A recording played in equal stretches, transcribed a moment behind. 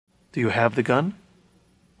Do you have the gun?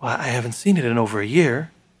 Well, I haven't seen it in over a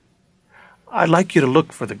year. I'd like you to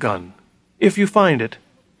look for the gun. If you find it,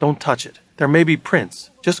 don't touch it. There may be prints.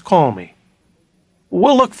 Just call me.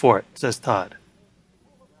 We'll look for it, says Todd.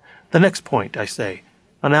 The next point, I say,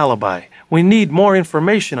 an alibi. We need more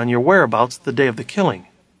information on your whereabouts the day of the killing.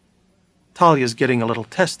 Talia's getting a little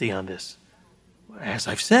testy on this. As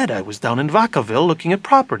I've said, I was down in Vacaville looking at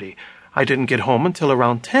property. I didn't get home until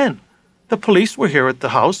around 10. The police were here at the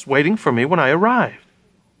house waiting for me when I arrived.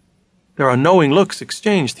 There are knowing looks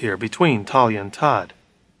exchanged here between Talia and Todd.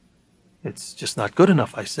 It's just not good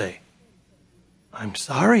enough, I say. I'm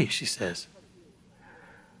sorry, she says.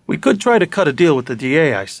 We could try to cut a deal with the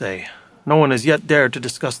DA, I say. No one has yet dared to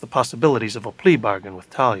discuss the possibilities of a plea bargain with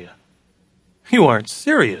Talia. You aren't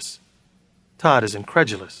serious. Todd is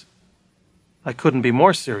incredulous. I couldn't be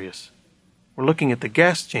more serious. We're looking at the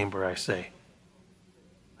gas chamber, I say.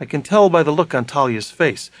 I can tell by the look on Talia's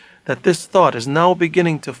face that this thought is now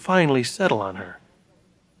beginning to finally settle on her.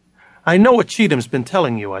 I know what Cheatham's been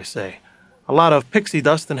telling you, I say. A lot of pixie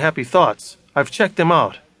dust and happy thoughts. I've checked him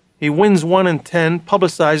out. He wins 1 in 10,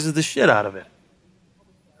 publicizes the shit out of it.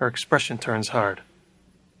 Her expression turns hard.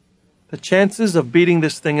 The chances of beating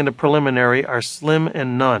this thing in the preliminary are slim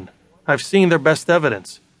and none. I've seen their best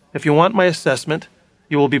evidence. If you want my assessment,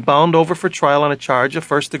 you will be bound over for trial on a charge of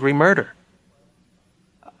first-degree murder.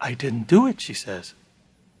 I didn't do it, she says.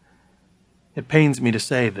 It pains me to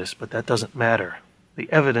say this, but that doesn't matter.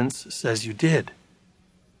 The evidence says you did.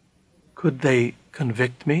 Could they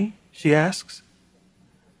convict me? She asks.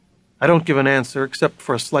 I don't give an answer except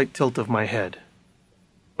for a slight tilt of my head.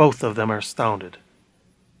 Both of them are astounded.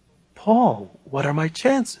 Paul, what are my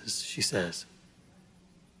chances? She says.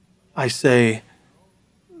 I say,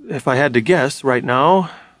 if I had to guess right now,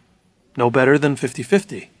 no better than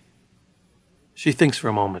 50-50. She thinks for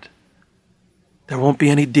a moment. There won't be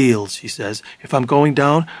any deals, she says. If I'm going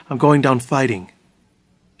down fighting.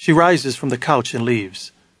 She rises from the couch and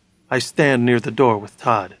leaves. I stand near the door with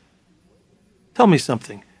Todd. Tell me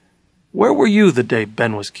something. Where were you the day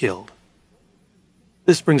Ben was killed?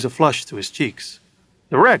 This brings a flush to his cheeks.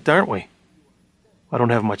 Direct, aren't we? I don't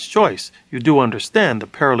have much choice. You do understand the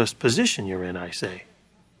perilous position you're in, I say.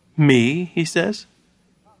 Me, he says.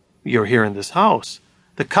 You're here in this house.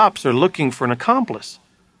 The cops are looking for an accomplice.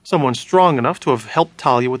 Someone strong enough to have helped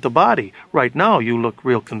Talia with the body. Right now you look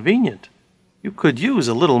real convenient. You could use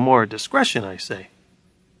a little more discretion, I say.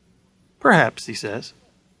 Perhaps, he says.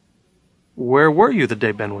 Where were you the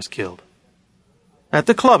day Ben was killed? At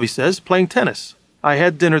the club, he says, playing tennis. I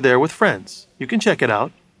had dinner there with friends. You can check it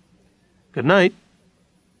out. Good night.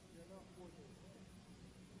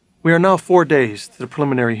 We are now 4 days to the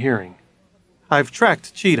preliminary hearing. I've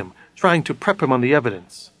tracked Cheatham, trying to prep him on the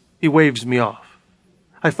evidence. He waves me off.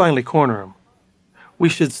 I finally corner him. We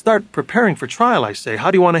should start preparing for trial, I say.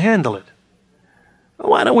 How do you want to handle it?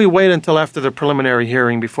 Why don't we wait until after the preliminary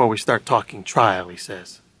hearing before we start talking trial, he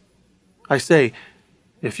says. I say,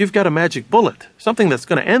 if you've got a magic bullet, something that's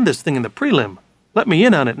going to end this thing in the prelim, let me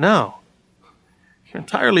in on it now. You're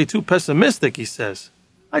entirely too pessimistic, he says.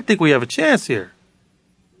 I think we have a chance here.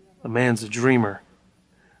 The man's a dreamer.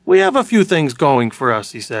 We have a few things going for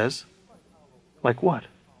us, he says. Like what?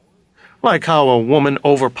 Like how a woman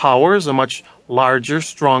overpowers a much larger,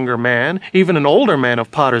 stronger man, even an older man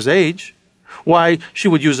of Potter's age. Why she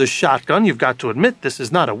would use a shotgun, you've got to admit this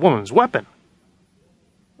is not a woman's weapon.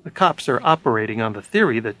 The cops are operating on the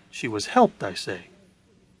theory that she was helped, I say.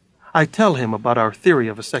 I tell him about our theory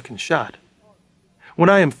of a second shot. When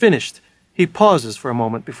I am finished, he pauses for a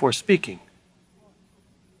moment before speaking.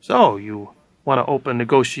 So, you want to open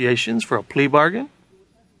negotiations for a plea bargain?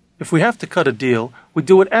 If we have to cut a deal, we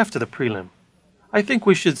do it after the prelim. I think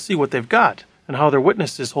we should see what they've got and how their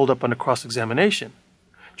witnesses hold up under cross-examination.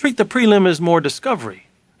 Treat the prelim as more discovery,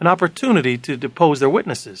 an opportunity to depose their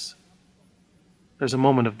witnesses. There's a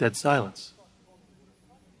moment of dead silence.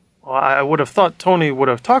 Well, I would have thought Tony would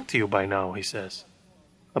have talked to you by now, he says.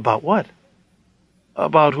 About what?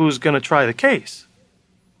 About who's going to try the case.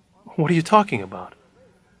 What are you talking about?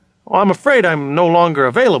 Well, I'm afraid I'm no longer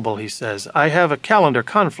available, he says. I have a calendar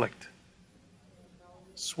conflict.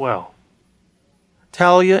 Swell.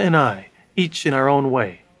 Talia and I, each in our own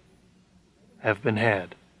way, have been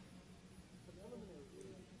had.